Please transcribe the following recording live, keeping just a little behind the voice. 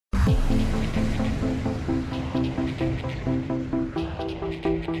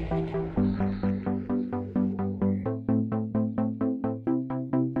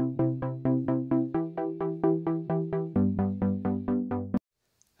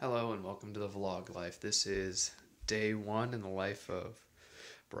Hello and welcome to the vlog life. This is day one in the life of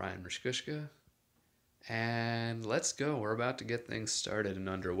Brian Mrshkushka. And let's go. We're about to get things started and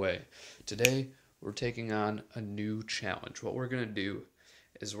underway. Today, we're taking on a new challenge. What we're going to do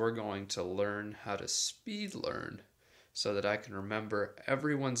is we're going to learn how to speed learn so that I can remember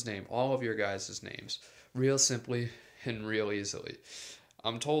everyone's name, all of your guys' names, real simply and real easily.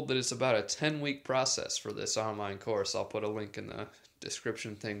 I'm told that it's about a 10-week process for this online course. I'll put a link in the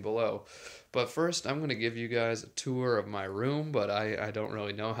description thing below. But first, I'm going to give you guys a tour of my room, but I don't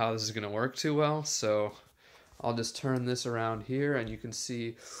really know how this is going to work too well, so I'll just turn this around here, and you can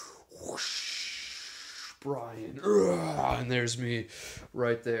see whoosh, Brian, and there's me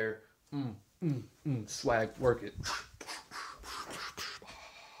right there. Swag, work it.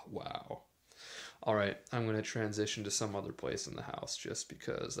 Wow. All right, I'm going to transition to some other place in the house just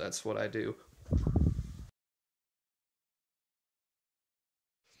because that's what I do.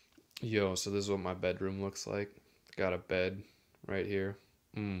 Yo, so this is what my bedroom looks like. Got a bed right here.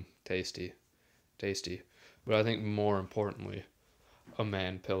 Tasty. Tasty. But I think more importantly, a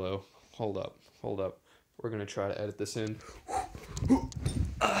man pillow. Hold up. We're going to try to edit this in.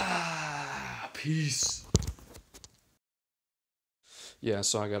 Peace. Yeah,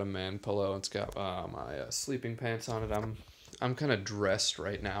 so I got a man pillow. It's got my sleeping pants on it. I'm kind of dressed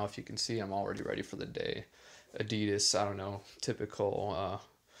right now. If you can see, I'm already ready for the day. Adidas, I don't know, typical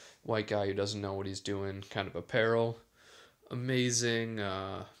white guy who doesn't know what he's doing kind of apparel. Amazing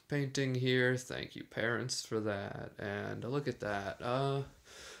painting here. Thank you, parents, for that. And look at that.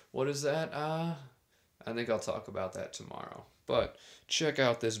 What is that? I think I'll talk about that tomorrow. But check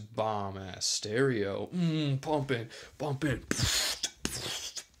out this bomb-ass stereo. Pumping.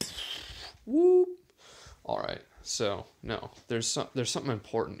 Whoop. All right. So no, there's something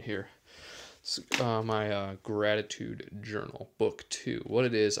important here. My gratitude journal, book 2. What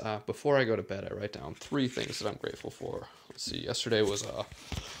it is, before I go to bed, I write down 3 things that I'm grateful for. Let's see. Yesterday was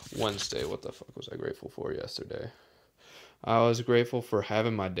Wednesday. What the fuck was I grateful for yesterday? I was grateful for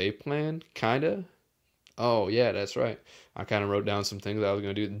having my day planned, kinda. Oh yeah, that's right. I kind of wrote down some things I was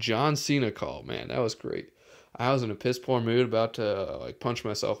gonna do. John Cena call, man, that was great. I was in a piss poor mood, about to punch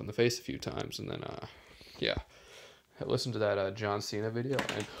myself in the face a few times, and then yeah, I listened to that John Cena video,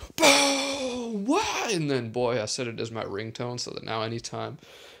 and boom, what? And then boy, I set it as my ringtone so that now anytime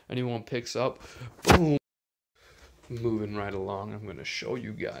anyone picks up, boom. Moving right along, I'm gonna show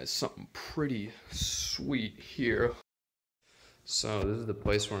you guys something pretty sweet here. So this is the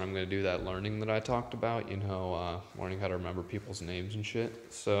place where I'm going to do that learning that I talked about, learning how to remember people's names and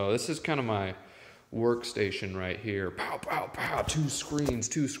shit. So this is kind of my workstation right here. Pow, pow, pow, 2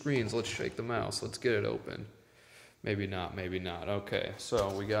 screens. Let's shake the mouse. Let's get it open. Maybe not. Okay, so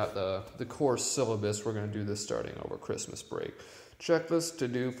we got the course syllabus. We're going to do this starting over Christmas break. Checklist to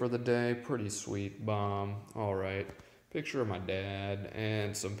do for the day. Pretty sweet. Bomb. All right. Picture of my dad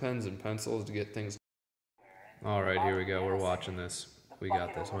and some pens and pencils to get things. All right, here we go. We're watching this. We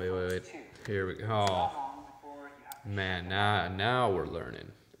got this. Wait. Here we go. Oh, man, now we're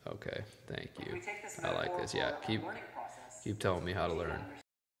learning. Okay, thank you. I like this. Yeah, keep telling me how to learn.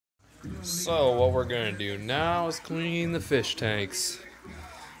 So what we're gonna do now is clean the fish tanks.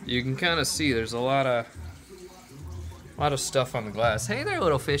 You can kind of see there's a lot of stuff on the glass. Hey there,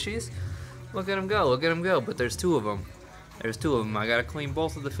 little fishies. Look at them go. But there's 2 of them. I gotta clean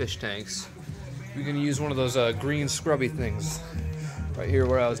both of the fish tanks. We're gonna use one of those green scrubby things right here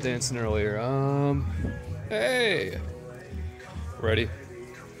where I was dancing earlier. Hey, ready?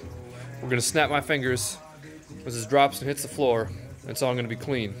 We're gonna snap my fingers as this drops and hits the floor. It's all gonna be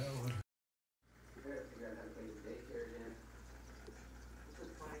clean.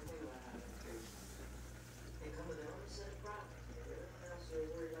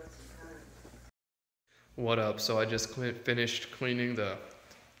 What up? So I just finished cleaning the.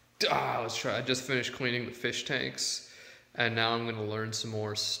 I just finished cleaning the fish tanks, and now I'm gonna learn some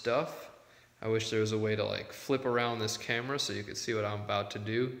more stuff. I wish there was a way to flip around this camera so you could see what I'm about to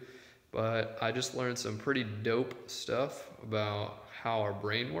do, but I just learned some pretty dope stuff about how our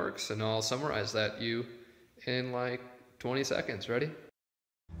brain works, and I'll summarize that to you in 20 seconds. Ready?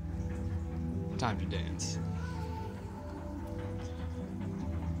 Time to dance.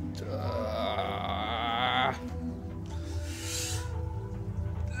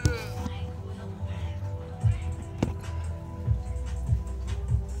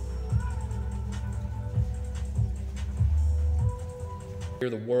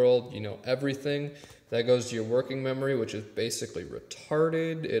 The world, you know everything. That goes to your working memory, which is basically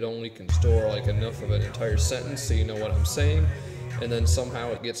retarded. It only can store enough of an entire sentence so you know what I'm saying. and then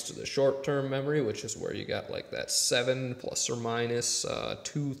somehow it gets to the short-term memory, which is where you got like that 7 plus or minus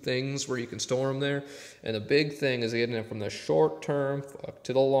 2 things where you can store them there. And the big thing is getting it from the short-term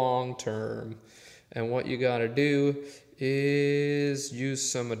to the long-term. And what you got to do is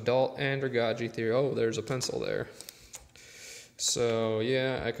use some adult andragogy theory. Oh, there's a pencil there. So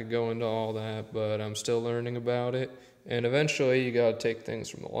yeah, I could go into all that, but I'm still learning about it. And eventually you gotta take things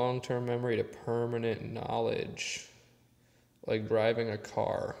from the long-term memory to permanent knowledge, like driving a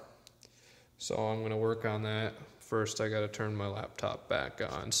car. So I'm gonna work on that. First, I gotta turn my laptop back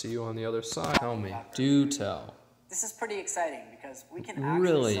on. See you on the other side. Tell me, do tell. This is pretty exciting because we can actually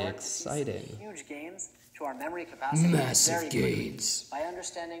Really start exciting. to see huge gains to our memory capacity Massive very quickly gains. by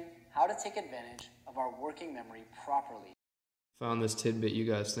understanding how to take advantage of our working memory properly. Found this tidbit you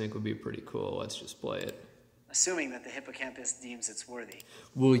guys think would be pretty cool. Let's just play it. Assuming that the hippocampus deems it's worthy.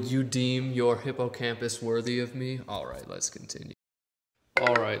 Will you deem your hippocampus worthy of me? All right, let's continue.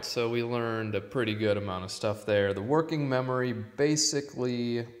 All right, so we learned a pretty good amount of stuff there. The working memory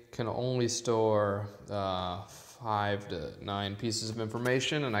basically can only store 5 to 9 pieces of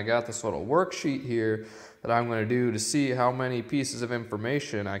information, and I got this little worksheet here that I'm going to do to see how many pieces of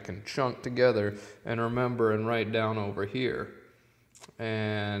information I can chunk together and remember and write down over here.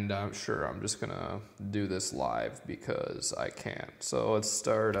 And I'm sure I'm just going to do this live because I can. So let's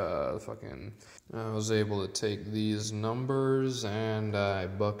start I was able to take these numbers and I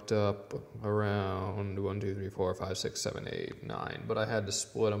bucked up around 1, 2, 3, 4, 5, 6, 7, 8, 9. But I had to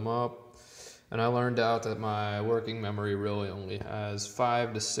split them up. And I learned out that my working memory really only has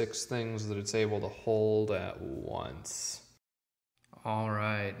 5 to 6 things that it's able to hold at once.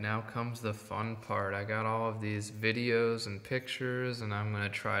 Alright, now comes the fun part. I got all of these videos and pictures and I'm going to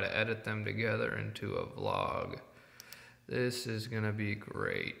try to edit them together into a vlog. This is going to be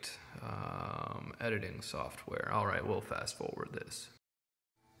great. Editing software. Alright, we'll fast forward this.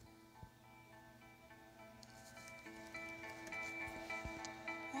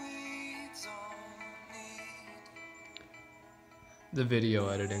 The video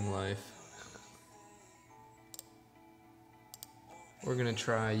editing life. We're gonna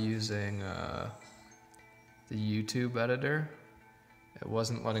try using the YouTube editor. It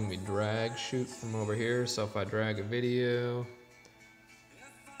wasn't letting me drag shoot from over here, so if I drag a video,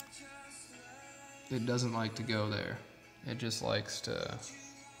 it doesn't like to go there. It just likes to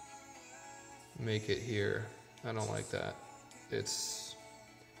make it here. I don't like that. It's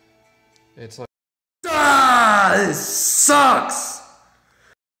like, this sucks!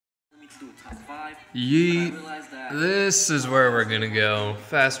 Yeet. This is where we're gonna go.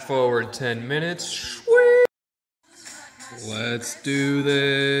 Fast forward 10 minutes. Sweet. Let's do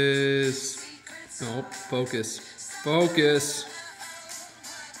this. Nope, focus. Focus.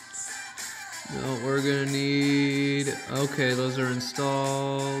 No, we're gonna need... Okay, those are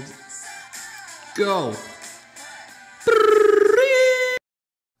installed. Go.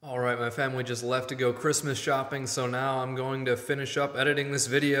 Alright, my family just left to go Christmas shopping, so now I'm going to finish up editing this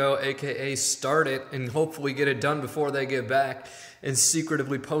video, aka start it, and hopefully get it done before they get back, and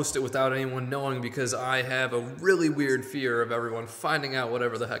secretively post it without anyone knowing, because I have a really weird fear of everyone finding out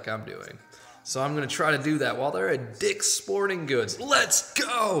whatever the heck I'm doing. So I'm going to try to do that while they're at Dick's Sporting Goods. Let's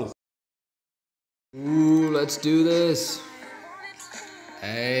go! Ooh, let's do this.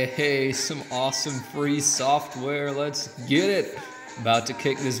 Hey, some awesome free software. Let's get it. About to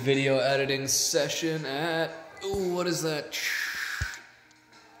kick this video editing session at, ooh, what is that?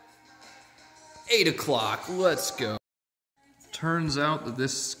 8 o'clock, let's go. Turns out that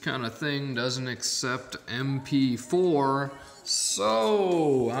this kind of thing doesn't accept MP4,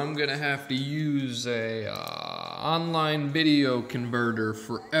 so I'm gonna have to use a online video converter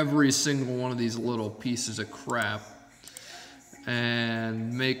for every single one of these little pieces of crap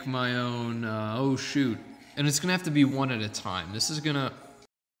and make my own, oh shoot. And it's gonna have to be one at a time. This is gonna...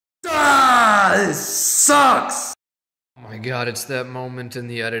 this sucks! Oh my god, it's that moment in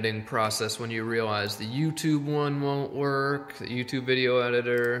the editing process when you realize the YouTube one won't work, the YouTube video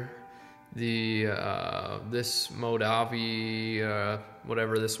editor, the, this Modavi,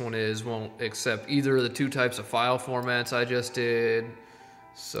 whatever this one is, won't accept either of the 2 types of file formats I just did.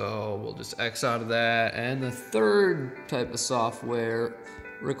 So we'll just X out of that. And the 3rd type of software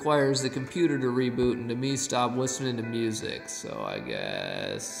requires the computer to reboot and to me stop listening to music, so I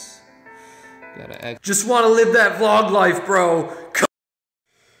guess gotta X. Just want to live that vlog life, bro.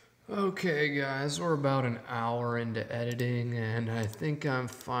 Okay guys, we're about an hour into editing and I think I'm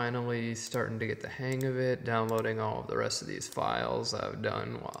finally starting to get the hang of it, downloading all of the rest of these files I've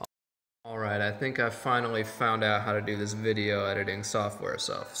done while... Alright, I think I finally found out how to do this video editing software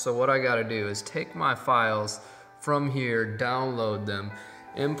stuff. So what I gotta do is take my files from here, download them,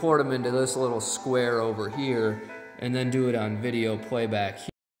 import them into this little square over here, and then do it on video playback here.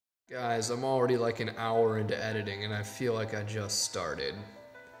 Guys, I'm already like an hour into editing and I feel like I just started.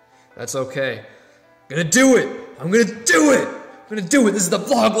 That's okay. I'm gonna do it! I'm gonna do it! I'm gonna do it! This is the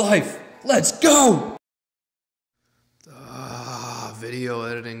vlog life! Let's go! Video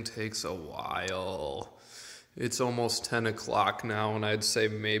editing takes a while. It's almost 10 o'clock now, and I'd say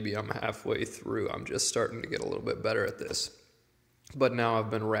maybe I'm halfway through. I'm just starting to get a little bit better at this. But now I've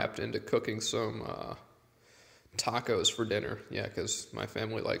been wrapped into cooking some tacos for dinner. Yeah, because my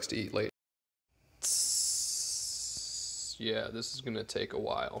family likes to eat late. Yeah, this is going to take a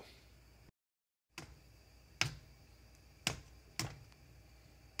while.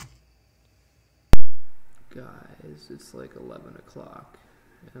 Guys, it's like 11 o'clock,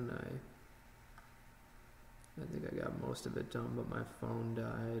 and I think I got most of it done, but my phone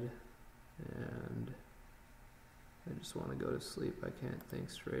died, and I just want to go to sleep. I can't think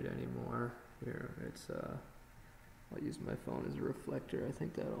straight anymore. Here, it's, I'll use my phone as a reflector. I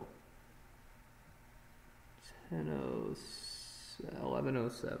think that'll,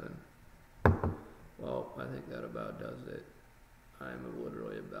 11:07. Well, I think that about does it. I'm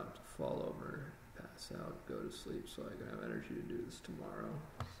literally about to fall over, pass out, go to sleep so I can have energy to do this tomorrow.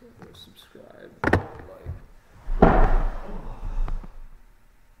 So go subscribe, like.